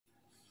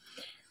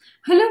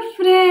Hello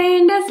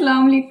friend,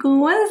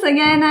 Assalamualaikum. Once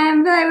again I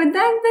am back with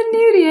another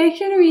new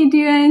reaction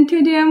video and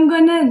today I'm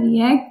gonna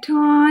react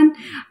on,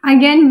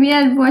 again we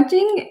are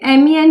watching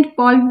Amy and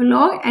Paul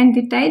vlog and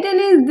the title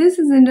is This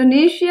is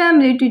Indonesia, I'm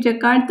related to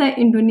Jakarta,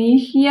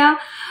 Indonesia.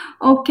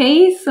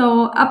 Okay,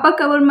 so apa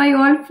kabar my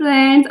old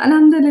friends?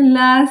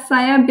 Alhamdulillah,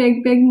 saya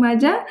big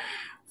maja.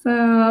 So,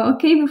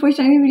 okay, before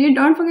starting the video,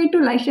 don't forget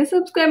to like, share,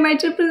 subscribe my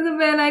channel, press the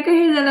bell icon,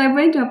 hit the like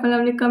button, drop a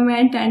lovely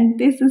comment. And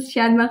this is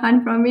Shadma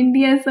Khan from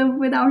India. So,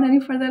 without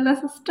any further,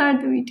 let's start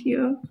the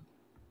video.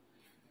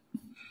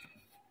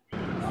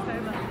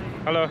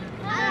 Halo.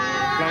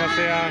 Selamat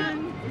siang.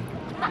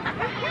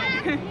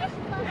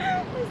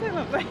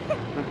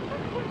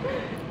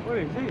 What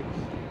is this?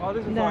 Oh,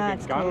 this is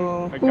like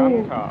a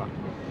gun car.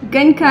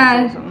 Gun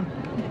car.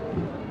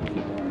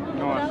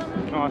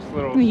 Nice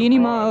little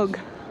Unimog.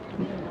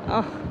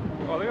 Oh.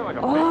 Oh, look at like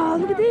a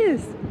Look at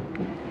this.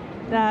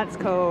 That's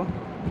cool.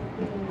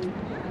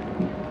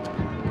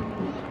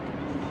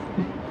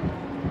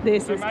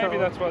 This so is maybe cool.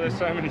 that's why there's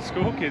so many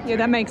school kids. Yeah,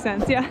 that makes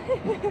sense, yeah.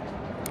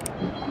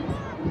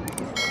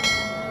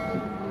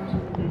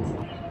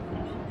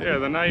 Yeah,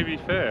 the Navy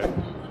Fair.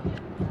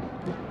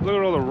 Look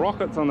at all the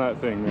rockets on that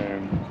thing,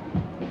 man.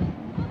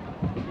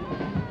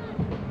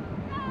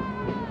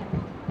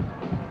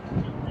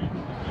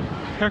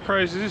 How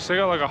crazy is this? They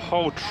got like a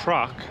whole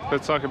truck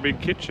that's like a big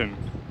kitchen.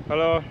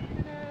 Hello.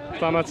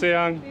 Selamat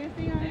siang.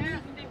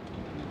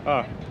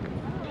 Ah.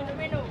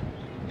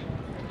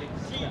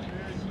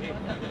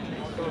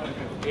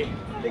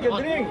 Take a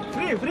drink,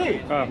 free.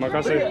 Ah,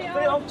 makasih.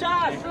 Free of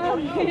charge.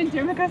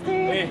 Terima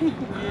kasih.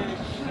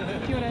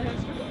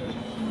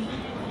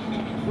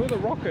 Look at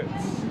the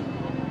rockets.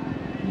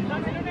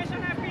 Indonesia'S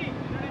happy.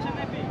 Indonesia'S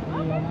happy.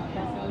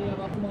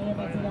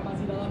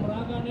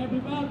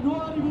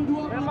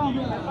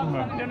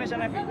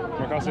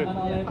 Makasih.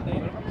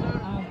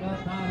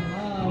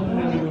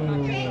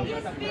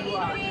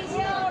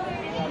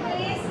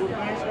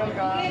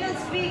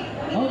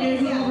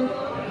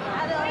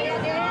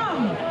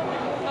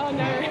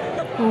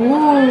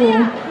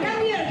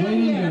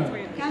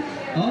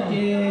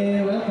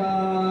 Okay,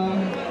 welcome.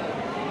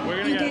 We're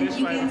going to go this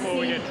way before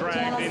we get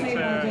dragged into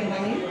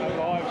a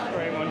live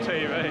stream on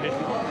TV.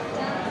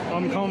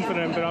 I'm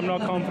confident, but I'm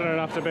not confident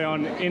enough to be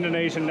on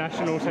Indonesian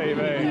national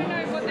TV.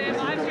 What they're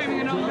live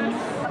streaming and all this.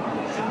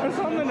 It's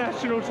on the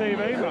national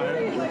TV,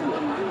 mate.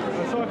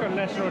 It's like a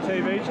national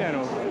TV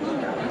channel.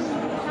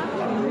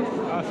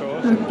 That's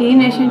awesome. Okay,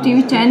 national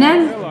TV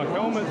channel. They're like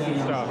helmets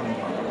and stuff.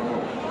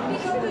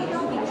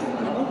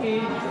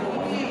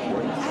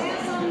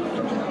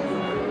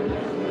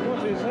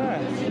 What is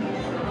that?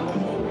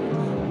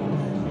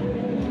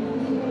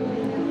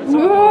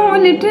 Oh,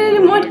 little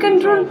remote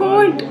control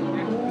board.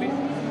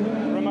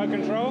 Remote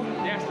control?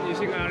 Yes,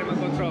 using a remote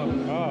control.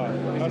 Oh,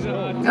 that's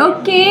cool.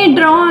 Okay,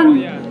 drone.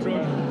 Yeah,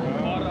 drone.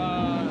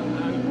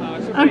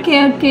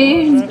 Okay,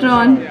 it's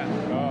drone.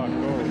 Oh,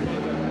 cool.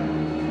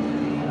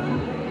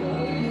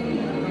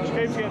 She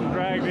keeps getting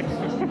dragged in.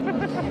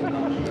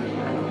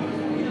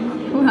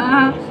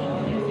 Wow.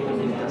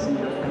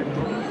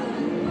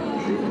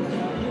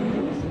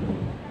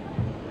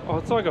 Oh,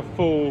 it's like a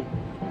full...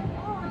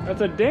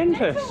 It's a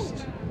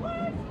dentist.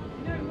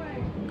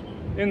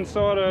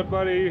 Inside a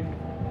bloody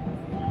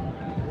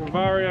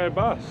Vario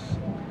bus.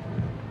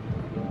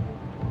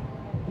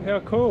 How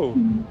cool.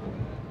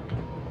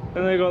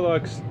 And they got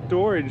like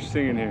storage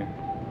thing in here.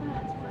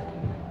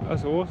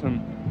 That's awesome.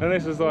 And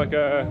this is like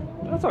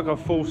that's like a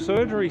full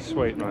surgery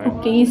suite, mate.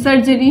 Okay,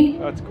 surgery.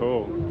 That's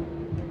cool.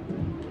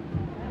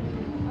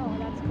 Oh,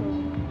 that's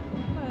cool.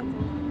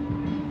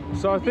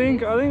 So I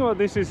think what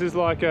this is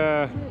like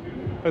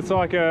it's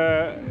like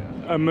a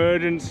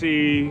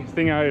emergency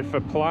thing out for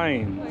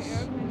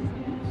planes.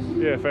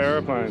 Yeah, for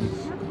aeroplanes.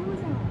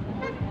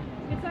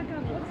 It's like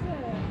what's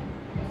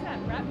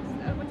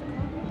that? What's it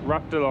called?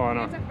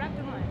 Raptorliner. It's like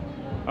Raptorline.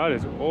 That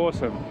is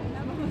awesome.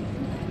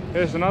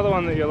 There's another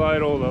one that you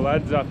load all the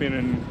lads up in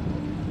and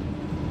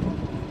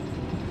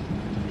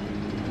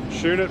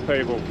shoot at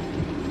people.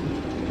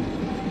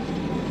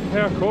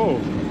 How cool.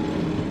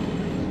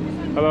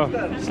 Hello,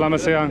 selamat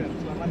siang.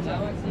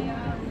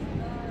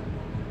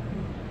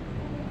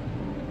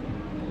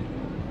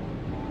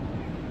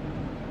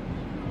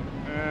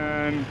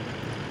 And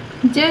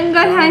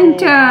Jungle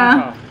Hunter.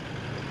 I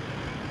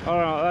don't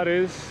know what that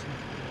is.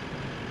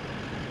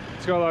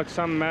 It's got like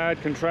some mad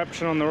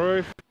contraption on the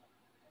roof.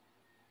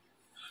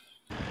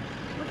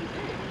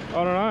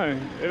 I don't know.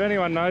 If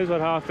anyone knows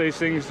what half these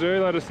things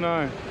do, let us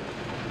know.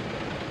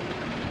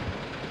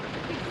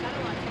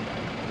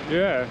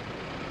 Yeah.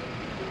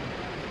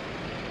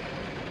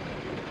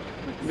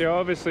 Yeah,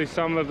 obviously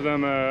some of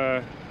them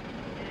are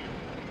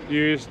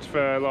used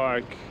for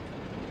like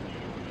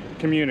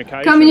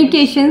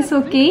Communications,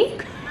 okay.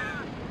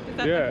 Is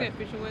that Yeah. like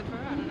the official word for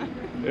it? I don't know.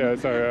 Yeah,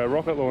 it's a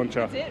rocket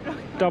launcher. That's it?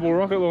 Double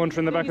rocket launcher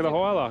in the back of the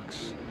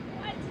Hilux.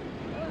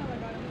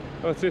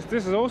 Oh, it's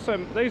this is also,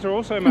 these are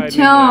also made in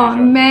Acha,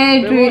 Indonesia.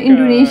 made They're like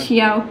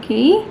Indonesia,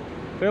 okay.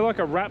 They're like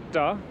a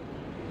Raptor,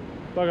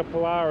 like a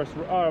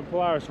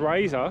Polaris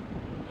Razor,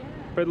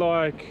 but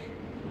like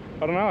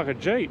don't know, like a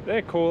Jeep.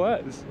 They're cool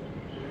as.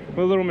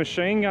 With little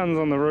machine guns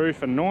on the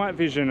roof and night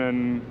vision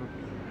and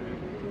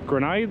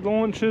grenade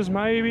launchers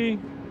maybe.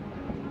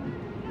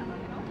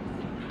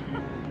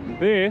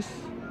 This,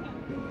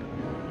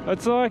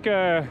 it's like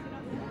a,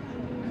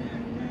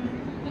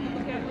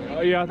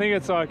 yeah, I think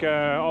it's like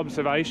a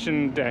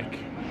observation deck.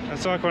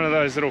 It's like one of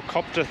those little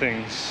copter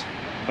things.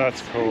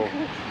 That's cool.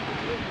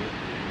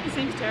 It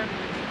seems terrible.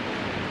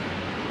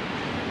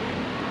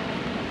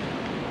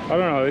 I don't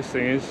know what this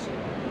thing is.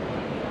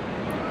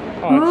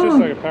 Oh, it's just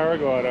like a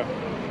paraglider.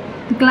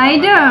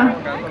 Glider.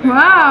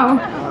 Wow.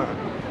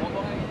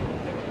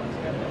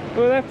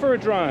 Look at that for a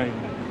drone.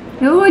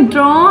 Oh,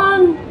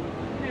 drone.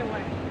 No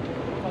way.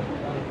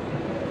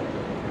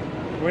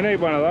 We need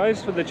one of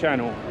those for the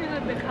channel. We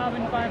like the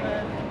carbon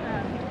fiber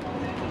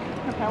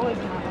propellers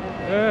and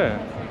that. Yeah.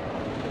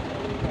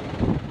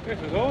 This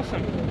is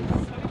awesome.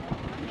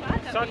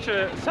 Such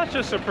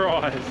a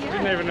surprise. Yeah.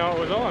 Didn't even know it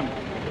was on.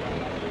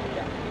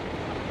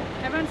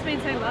 Everyone's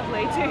been so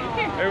lovely too.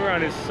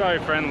 Everyone is so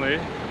friendly.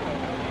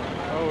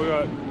 Oh, we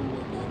got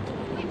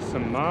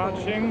some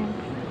marching.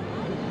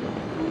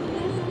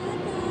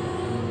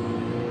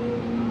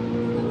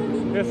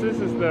 Yes, this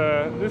is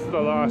the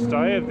last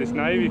day of this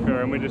Navy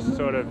fair, and we just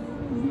sort of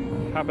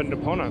happened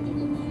upon it.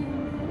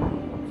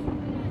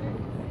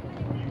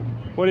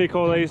 What do you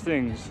call these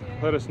things?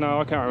 Let us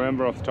know. I can't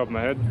remember off the top of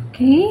my head.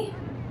 Okay.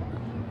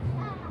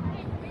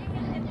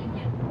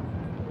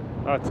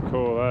 That's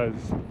cool, that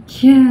is.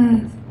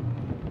 Yes.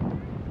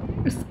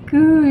 It's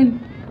good.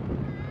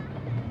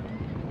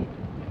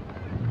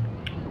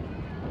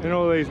 And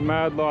all these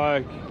mad,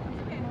 like,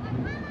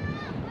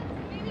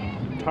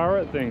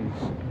 turret things.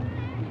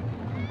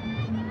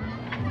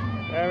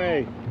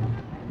 Emmy.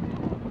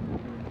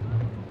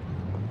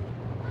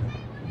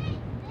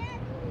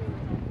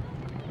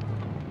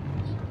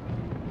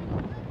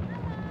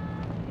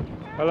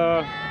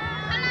 Hello.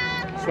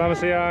 Selamat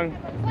siang.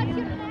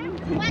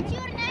 What's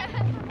your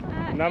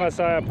name? Nama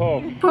saya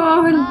Paul.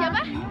 Paul.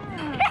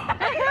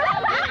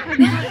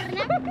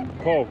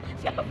 Paul.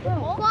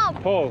 Bob.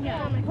 Paul.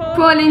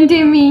 Paul and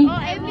Timmy. Oh,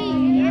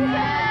 Abby.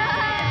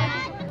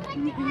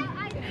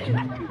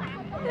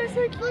 They're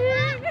so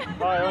cute.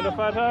 Hi, you want a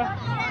photo?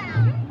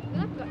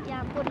 Ya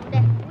ampun,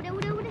 udah.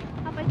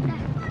 Apa itu dah?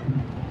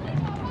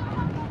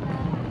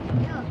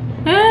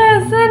 Ah,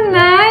 so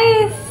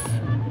nice.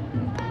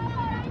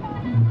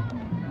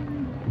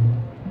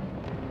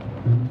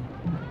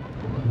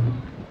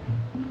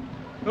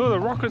 Look at the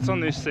rockets on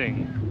this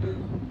thing.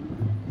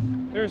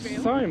 There's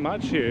so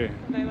much here.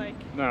 They like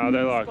No,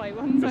 they're like display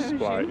ones, I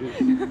displays.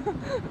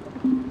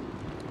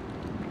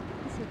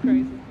 so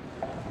crazy.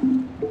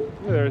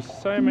 Yeah, there's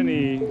so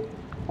many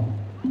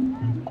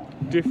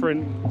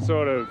different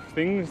sort of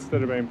things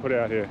that have been put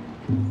out here.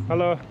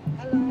 Hello.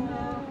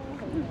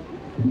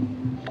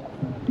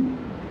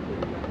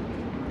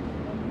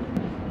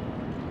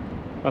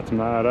 That's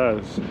mad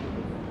as.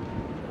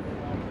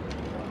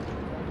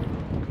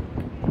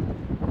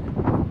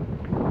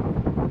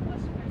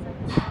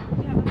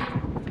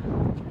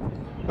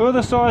 Look at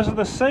the size of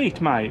the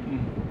seat, mate.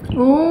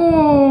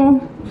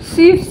 Oh,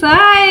 sheep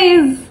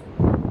size.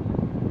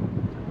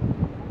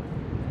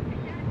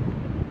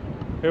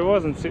 If it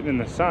wasn't sitting in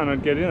the sun,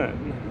 I'd get in it.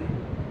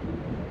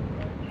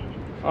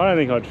 I don't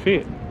think I'd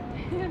fit.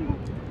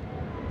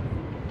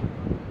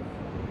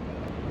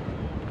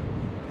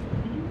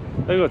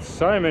 They've got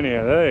so many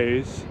of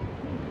these.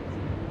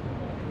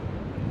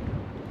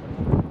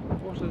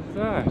 What is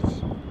that?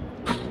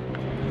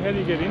 How do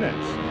you get in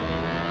it?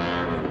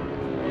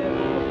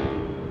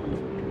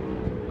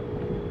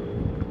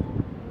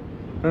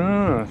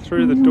 Ah,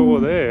 through the door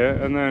there,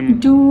 and then...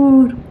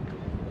 Dude.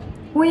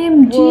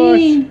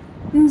 OMG.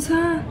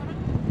 Inside.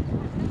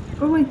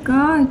 Oh my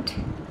god.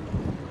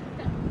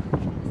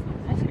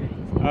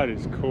 That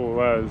is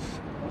cool as.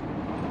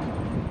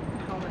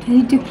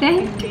 Very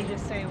different. They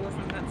just say it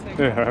wasn't that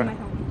so Yeah.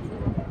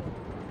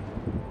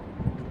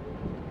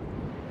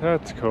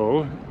 That's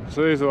cool.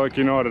 So these are like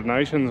United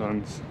Nations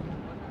ones.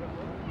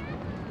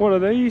 What are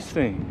these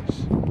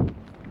things?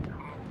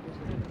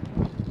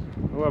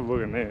 I love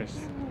looking at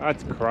this.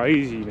 That's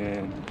crazy,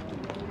 man.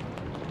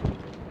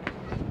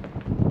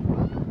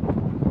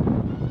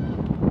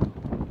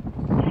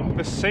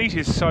 The seat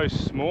is so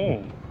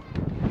small.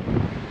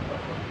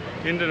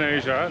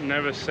 Indonesia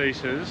never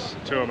ceases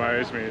to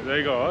amaze me.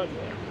 They got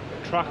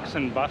trucks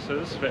and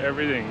buses for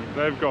everything.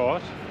 They've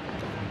got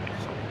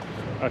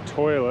a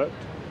toilet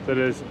that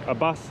is a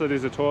bus that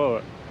is a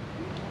toilet,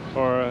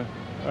 or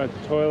a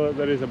toilet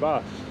that is a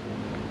bus,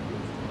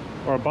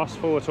 or a bus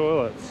full of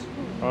toilets.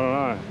 I don't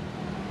know.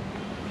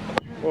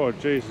 Oh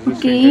Jesus,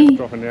 this thing Okay. keeps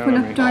dropping down Full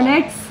on of me.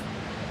 toilets.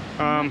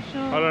 I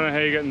don't know how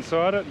you get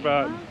inside it,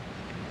 but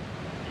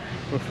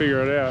we'll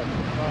figure it out.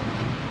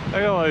 They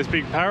got all those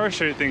big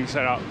parachute things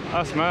set up.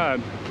 That's mad.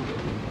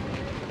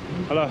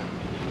 Hello.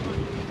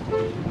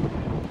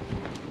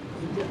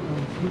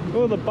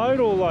 Oh, the boat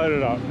all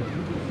loaded up.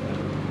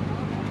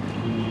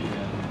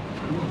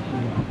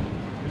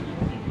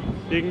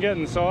 You can get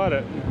inside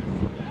it.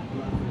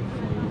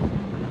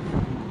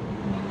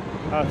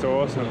 That's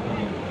awesome.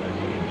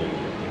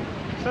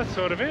 So that's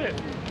sort of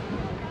it.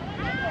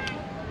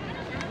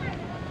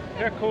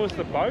 How cool is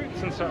the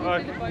boats and stuff?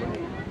 Like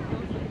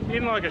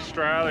in like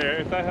Australia,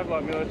 if they have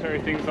like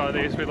military things like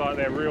this with like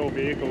their real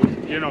vehicles,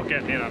 you're not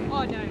getting in them.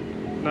 Oh no.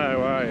 No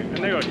way.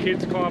 And they got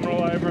kids climbing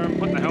all over them,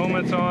 putting the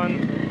helmets on.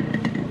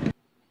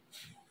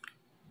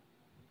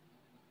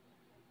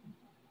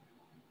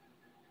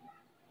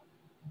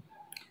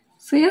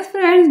 So yes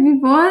friends, we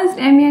watched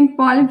Amy and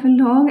Paul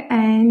vlog,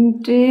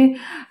 and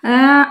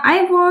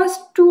I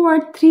watched 2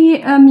 or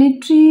 3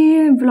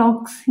 military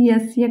vlogs.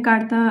 Yes,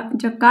 Jakarta,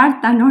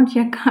 not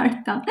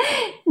Jakarta,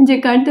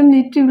 Jakarta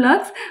military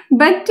vlogs.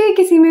 But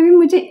किसी में भी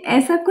मुझे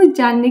ऐसा कुछ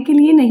जानने के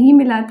लिए नहीं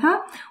मिला था.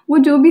 वो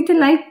जो भी थे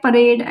लाइक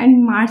परेड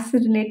एंड मार्च से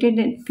रिलेटेड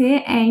थे,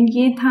 एंड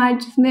ये था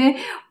जिसमें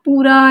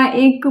पूरा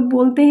एक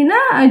बोलते हैं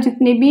ना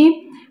जितने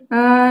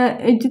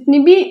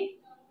भी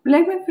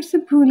लाइक मैं फिर से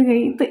भूल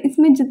गई. तो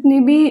इसमें जितने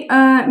भी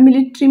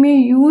मिलिट्री में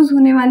यूज़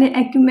होने वाले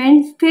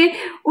इक्विपमेंट्स थे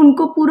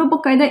उनको पूरा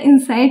बकायदा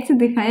इनसाइड से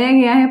दिखाया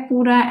गया है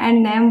पूरा,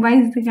 एंड नेम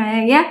वाइज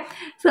दिखाया गया.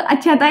 सो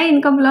अच्छा था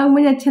इनका ब्लॉग,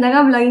 मुझे अच्छा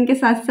लगा. ब्लॉगिंग के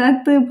साथ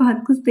साथ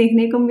बहुत कुछ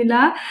देखने को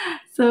मिला.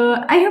 सो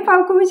आई होप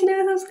आपको मेरे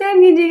चैनल को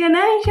सब्सक्राइब कीजिएगा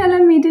ना. इंशाल्लाह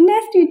meet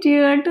next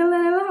video. Till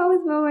then how is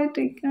by,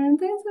 take care,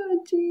 thanks for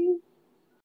watching.